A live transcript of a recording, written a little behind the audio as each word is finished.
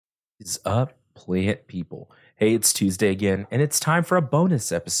Is up, plant people? Hey, it's Tuesday again, and it's time for a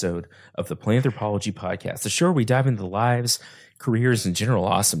bonus episode of the Planthropology Podcast, the show where we dive into the lives, careers, and general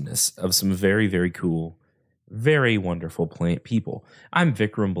awesomeness of some very, very cool, very wonderful plant people. I'm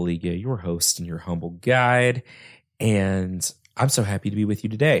Vikram Baliga, your host and your humble guide, and I'm so happy to be with you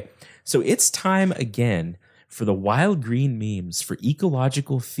today. So it's time again for the Wild Green Memes for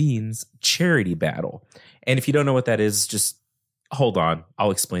Ecological Fiends charity battle. And if you don't know what that is, just hold on.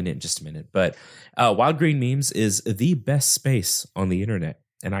 I'll explain it in just a minute. But Wild Green Memes is the best space on the internet.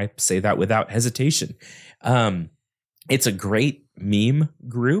 And I say that without hesitation. It's a great meme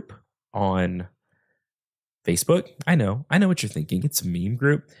group on Facebook. I know what you're thinking. It's a meme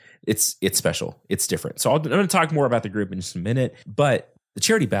group. It's special. It's different. So I'm going to talk more about the group in just a minute. But the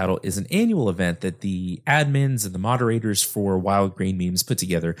Charity Battle is an annual event that the admins and the moderators for Wild Green Memes put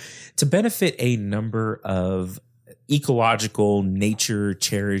together to benefit a number of ecological nature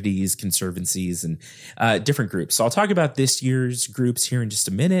charities, conservancies, and different groups. So I'll talk about this year's groups here in just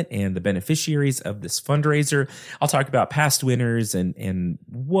a minute and the beneficiaries of this fundraiser. I'll talk about past winners and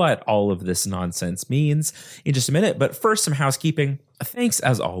what all of this nonsense means in just a minute. But first, some housekeeping. Thanks,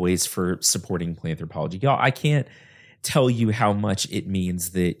 as always, for supporting Planthropology. Y'all, I can't tell you how much it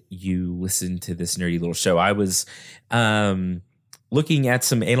means that you listen to this nerdy little show. I was looking at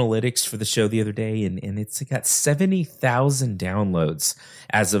some analytics for the show the other day, and it's got 70,000 downloads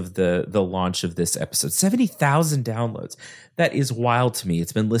as of the launch of this episode. 70,000 downloads. That is wild to me.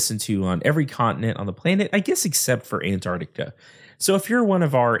 It's been listened to on every continent on the planet, I guess, except for Antarctica. So if you're one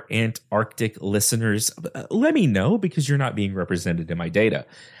of our Antarctic listeners, let me know, because you're not being represented in my data.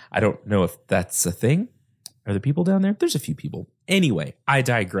 I don't know if that's a thing. Are there people down there? There's a few people. Anyway, I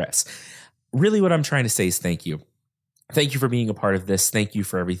digress. Really, what I'm trying to say is thank you. Thank you for being a part of this. Thank you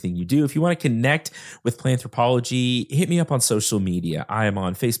for everything you do. If you want to connect with Planthropology, hit me up on social media. I am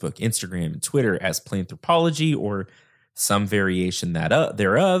on Facebook, Instagram, and Twitter as Planthropology, or some variation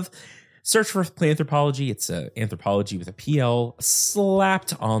thereof. Search for Planthropology. It's anthropology with a PL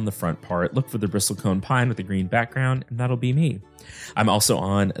slapped on the front part. Look for the bristlecone pine with a green background, and that'll be me. I'm also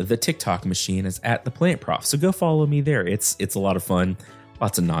on the TikTok machine as @theplantprof, so go follow me there. It's a lot of fun.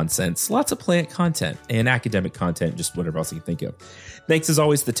 Lots of nonsense, lots of plant content and academic content, just whatever else you can think of. Thanks, as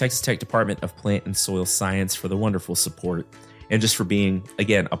always, to the Texas Tech Department of Plant and Soil Science for the wonderful support and just for being,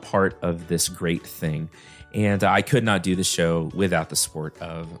 again, a part of this great thing. And I could not do the show without the support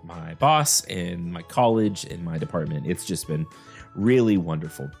of my boss and my college and my department. It's just been really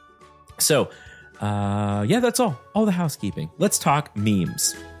wonderful. So, yeah, that's all the housekeeping. Let's talk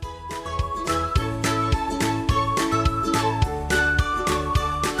memes.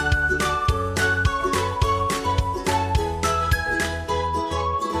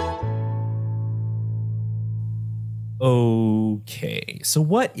 Okay, so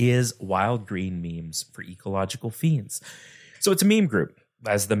what is Wild Green Memes for Ecological Fiends? So it's a meme group,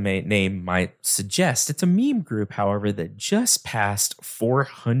 as the name might suggest. It's a meme group, however, that just passed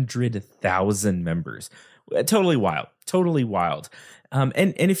 400,000 members. Totally wild.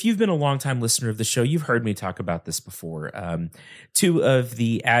 And if you've been a longtime listener of the show, you've heard me talk about this before. Two of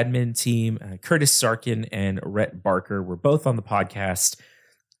the admin team, Curtis Sarkin and Rhett Barker, were both on the podcast.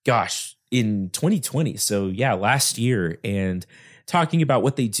 Gosh, in 2020. So yeah, last year, and talking about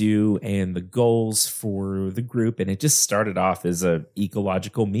what they do and the goals for the group. And it just started off as a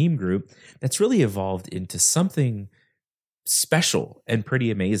ecological meme group that's really evolved into something special and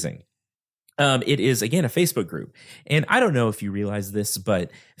pretty amazing. It is, again, a Facebook group. And I don't know if you realize this, but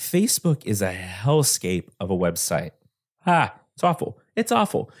Facebook is a hellscape of a website. It's awful. It's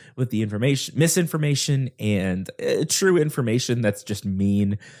awful with the misinformation, and true information that's just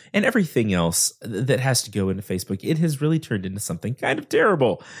mean, and everything else that has to go into Facebook. It has really turned into something kind of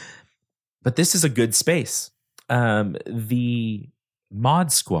terrible. But this is a good space. The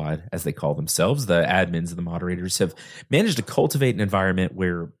mod squad, as they call themselves, the admins and the moderators, have managed to cultivate an environment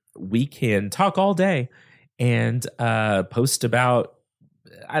where we can talk all day and post about,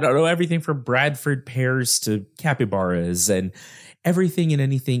 I don't know, everything from Bradford pears to capybaras and everything and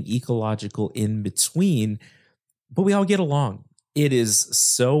anything ecological in between, but we all get along. It is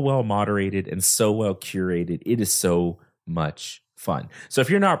so well moderated and so well curated. It is so much fun. So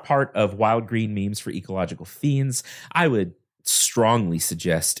if you're not part of Wild Green Memes for Ecological Fiends, I would strongly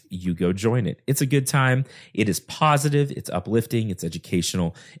suggest you go join it. It's a good time. It is positive, it's uplifting, it's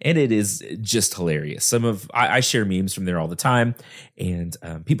educational, and it is just hilarious. I share memes from there all the time, and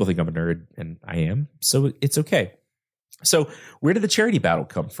people think I'm a nerd, and I am, so it's okay. So where did the charity battle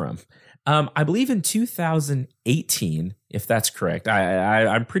come from? I believe in 2018, if that's correct.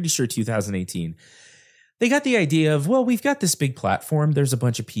 I'm pretty sure 2018. they got the idea of, well, we've got this big platform. There's a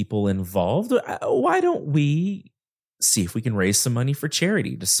bunch of people involved. Why don't we see if we can raise some money for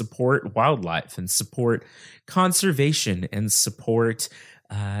charity to support wildlife and support conservation and support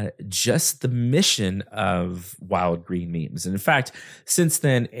just the mission of Wild Green Memes. And in fact, since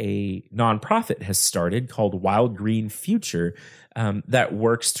then, a nonprofit has started called Wild Green Future that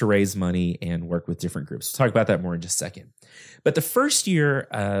works to raise money and work with different groups. We'll talk about that more in just a second. But the first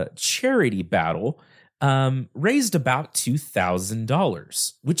year charity battle raised about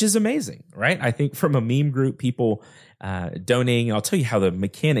 $2,000, which is amazing, right? I think from a meme group, people donating. I'll tell you how the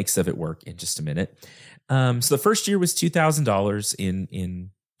mechanics of it work in just a minute. So the first year was $2,000 in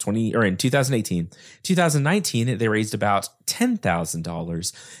 2018. 2019, they raised about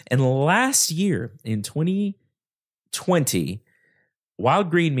 $10,000, and last year in 2020,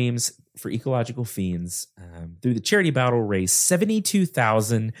 Wild Green Memes for Ecological Fiends through the charity battle raised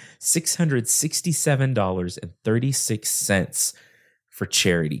 $72,667.36 for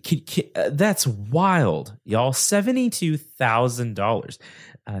charity. That's wild, y'all. $72,000,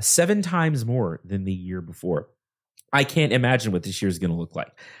 7 times more than the year before. I can't imagine what this year is going to look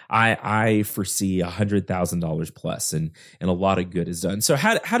like. I foresee $100,000 plus, and a lot of good is done. So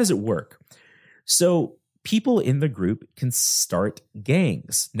how does it work? So people in the group can start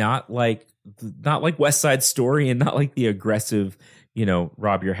gangs, not like West Side Story and not like the aggressive,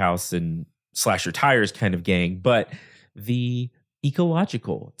 rob your house and slash your tires kind of gang, but the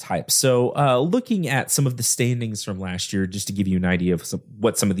ecological type. So looking at some of the standings from last year, just to give you an idea of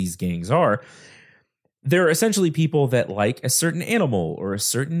what some of these gangs are, they're essentially people that like a certain animal or a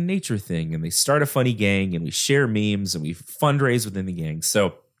certain nature thing, and they start a funny gang, and we share memes and we fundraise within the gang.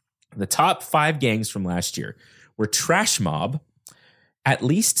 So the top 5 gangs from last year were Trash Mob, At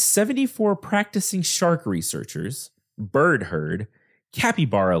Least 74 Practicing Shark Researchers, Bird Herd,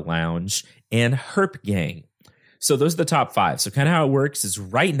 Capybara Lounge, and Herp Gang. So those are the top 5. So kind of how it works is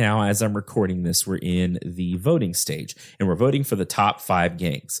right now, as I'm recording this, we're in the voting stage, and we're voting for the top 5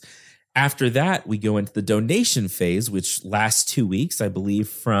 gangs. After that, we go into the donation phase, which lasts 2 weeks, I believe,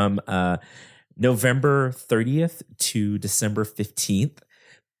 from November 30th to December 15th.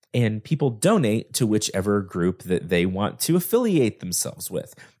 And people donate to whichever group that they want to affiliate themselves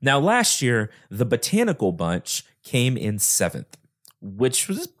with. Now, last year, the Botanical Bunch came in 7th, which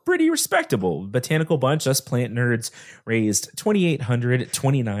was pretty respectable. Botanical Bunch, us plant nerds, raised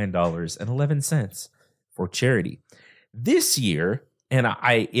 $2,829.11 for charity. This year, and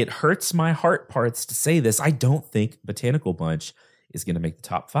it hurts my heart parts to say this, I don't think Botanical Bunch is going to make the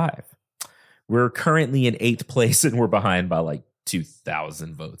top 5. We're currently in 8th place, and we're behind by like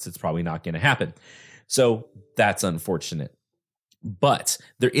 2,000 votes. It's probably not going to happen. So that's unfortunate. But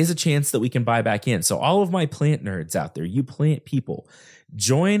there is a chance that we can buy back in. So all of my plant nerds out there, you plant people,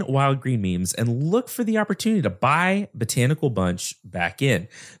 join Wild Green Memes and look for the opportunity to buy Botanical Bunch back in.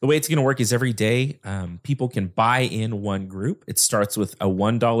 The way it's going to work is every day people can buy in one group. It starts with a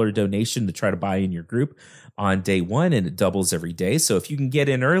 $1 donation to try to buy in your group on day 1, and it doubles every day. So if you can get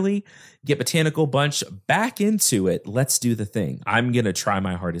in early, get Botanical Bunch back into it, let's do the thing. I'm going to try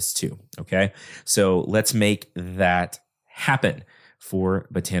my hardest too. Okay. So let's make that happen for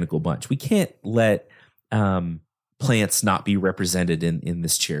Botanical Bunch. We can't let plants not be represented in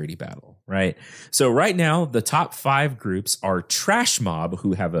this charity battle, right? So right now, the top 5 groups are Trash Mob,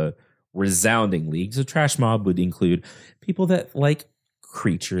 who have a resounding lead. So Trash Mob would include people that like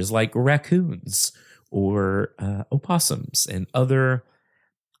creatures like raccoons or opossums and other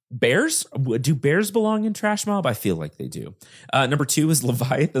bears. Do bears belong in Trash Mob? I feel like they do. Number 2 is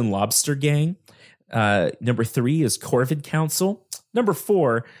Leviathan Lobster Gang. Number 3 is Corvid Council. Number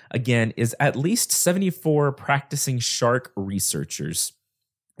 4, again, is At Least 74 Practicing Shark Researchers.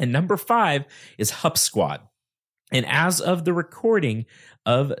 And number 5 is Hup Squad. And as of the recording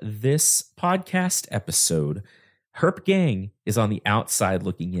of this podcast episode, Herp Gang is on the outside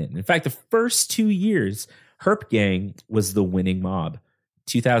looking in. In fact, the first 2 years, Herp Gang was the winning mob,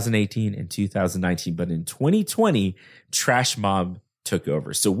 2018 and 2019. But in 2020, Trash Mob took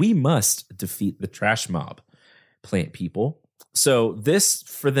over. So we must defeat the Trash Mob, plant people. So this,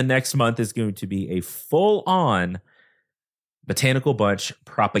 for the next month, is going to be a full-on Botanical Bunch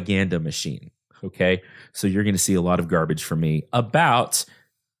propaganda machine, okay? So you're going to see a lot of garbage from me about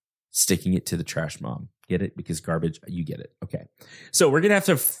sticking it to the Trash Mob. Get it? Because garbage, you get it. Okay. So we're going to have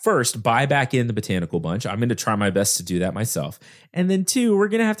to first buy back in the Botanical Bunch. I'm going to try my best to do that myself. And then 2, we're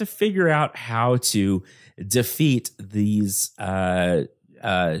going to have to figure out how to defeat these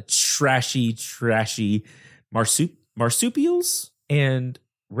trashy marsupials and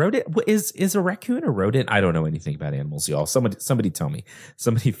rodent. Is a raccoon a rodent? I don't know anything about animals, y'all. Somebody tell me.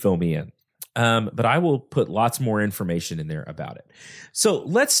 Somebody fill me in. But I will put lots more information in there about it. So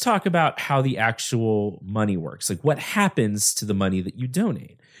let's talk about how the actual money works. Like what happens to the money that you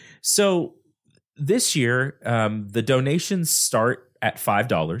donate. So this year, the donations start at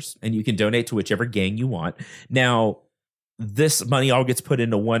 $5 and you can donate to whichever gang you want. Now, this money all gets put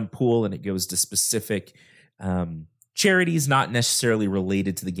into one pool and it goes to specific charities, not necessarily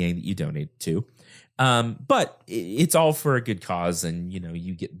related to the gang that you donate to. But it's all for a good cause and,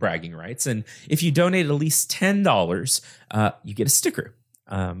 you get bragging rights. And if you donate at least $10, you get a sticker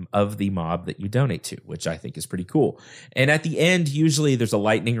of the mob that you donate to, which I think is pretty cool. And at the end, usually there's a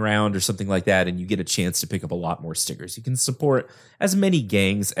lightning round or something like that, and you get a chance to pick up a lot more stickers. You can support as many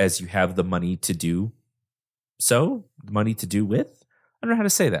gangs as you have the money to do so, the money to do with. I don't know how to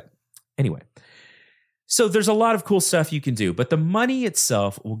say that. Anyway. So there's a lot of cool stuff you can do, but the money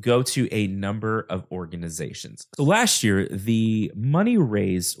itself will go to a number of organizations. So last year, the money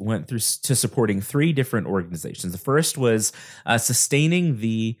raised went through to supporting 3 different organizations. The first was sustaining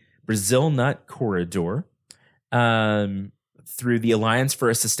the Brazil Nut Corridor through the Alliance for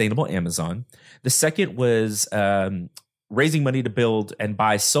a Sustainable Amazon. The second was raising money to build and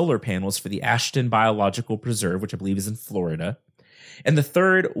buy solar panels for the Ashton Biological Preserve, which I believe is in Florida. And the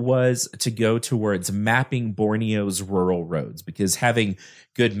third was to go towards mapping Borneo's rural roads, because having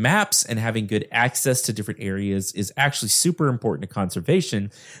good maps and having good access to different areas is actually super important to conservation,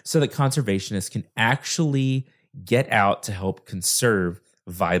 so that conservationists can actually get out to help conserve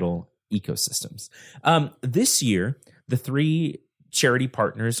vital ecosystems. This year, the 3 charity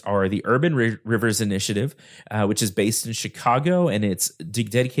partners are the Urban Rivers Initiative, which is based in Chicago, and it's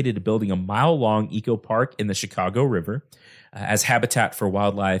dedicated to building a mile-long eco park in the Chicago River as habitat for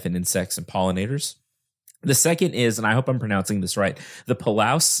wildlife and insects and pollinators. The second is, and I hope I'm pronouncing this right, the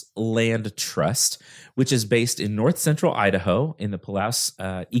Palouse Land Trust, which is based in north central Idaho in the Palouse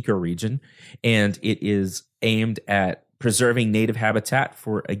ecoregion, and it is aimed at preserving native habitat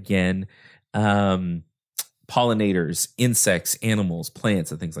for, again, pollinators, insects, animals,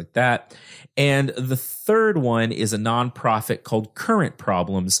 plants, and things like that. And the third one is a nonprofit called Current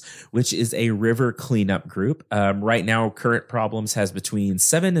Problems, which is a river cleanup group. Right now, Current Problems has between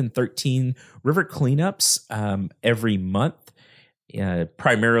 7 and 13 river cleanups every month,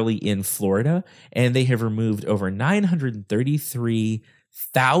 primarily in Florida. And they have removed over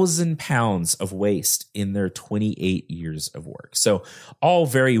 933,000 pounds of waste in their 28 years of work. So all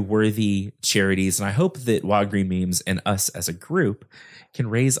very worthy charities. And I hope that Wild Green Memes and us as a group can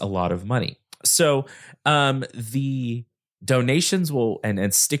raise a lot of money. So the donations will,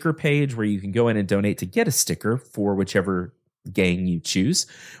 and sticker page where you can go in and donate to get a sticker for whichever gang you choose,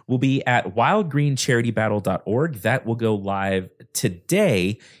 will be at wildgreencharitybattle.org. That will go live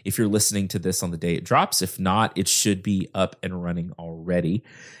today if you're listening to this on the day it drops. If not, it should be up and running already.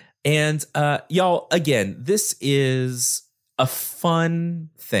 And y'all, again, this is a fun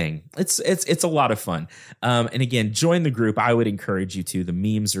thing. It's a lot of fun. And again, join the group. I would encourage you to. The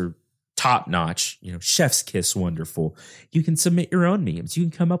memes are top notch, chef's kiss wonderful. You can submit your own memes. You can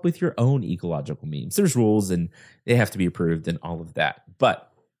come up with your own ecological memes. There's rules and they have to be approved and all of that.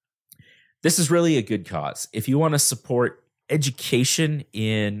 But this is really a good cause. If you want to support education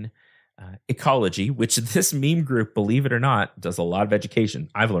in ecology, which this meme group, believe it or not, does a lot of education.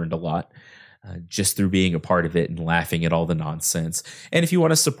 I've learned a lot just through being a part of it and laughing at all the nonsense. And if you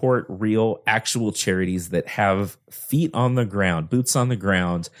want to support real, actual charities that have feet on the ground, boots on the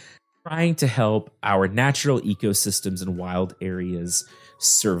ground, trying to help our natural ecosystems and wild areas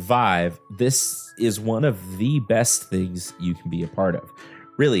survive, this is one of the best things you can be a part of.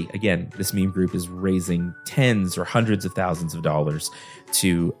 Really, again, this meme group is raising tens or hundreds of thousands of dollars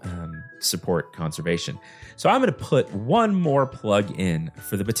to support conservation. So I'm going to put one more plug in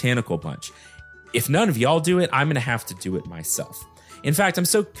for the Botanical Bunch. If none of y'all do it, I'm going to have to do it myself. In fact, I'm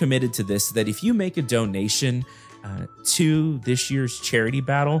so committed to this that if you make a donation to this year's charity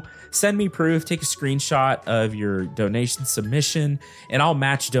battle, send me proof, take a screenshot of your donation submission, and I'll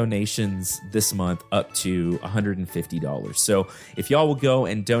match donations this month up to $150. So if y'all will go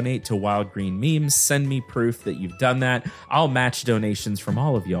and donate to Wild Green Memes, send me proof that you've done that. I'll match donations from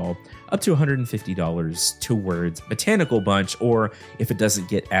all of y'all up to $150 towards Botanical Bunch, or if it doesn't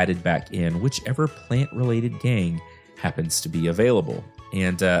get added back in, whichever plant-related gang happens to be available.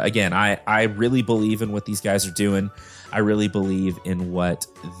 And again, I really believe in what these guys are doing. I really believe in what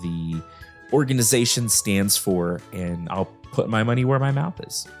the organization stands for, and I'll put my money where my mouth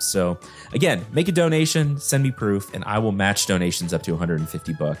is. So again, make a donation, send me proof, and I will match donations up to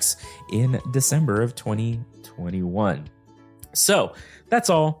 $150 in December of 2021. So that's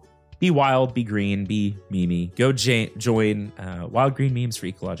all. Be wild, be green, be memey. Go join Wild Green Memes for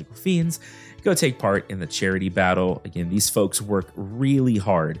Ecological Fiends. Go take part in the charity battle. Again, these folks work really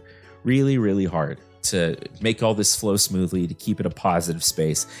hard, really hard to make all this flow smoothly, to keep it a positive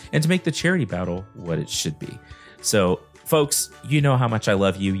space, and to make the charity battle what it should be. So, folks, you know how much I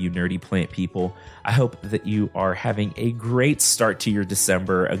love you, you nerdy plant people. I hope that you are having a great start to your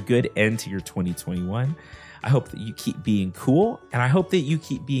December, a good end to your 2021. I hope that you keep being cool, and I hope that you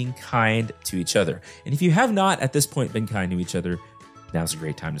keep being kind to each other. And if you have not at this point been kind to each other, now's a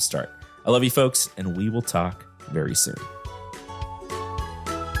great time to start. I love you, folks, and we will talk very soon.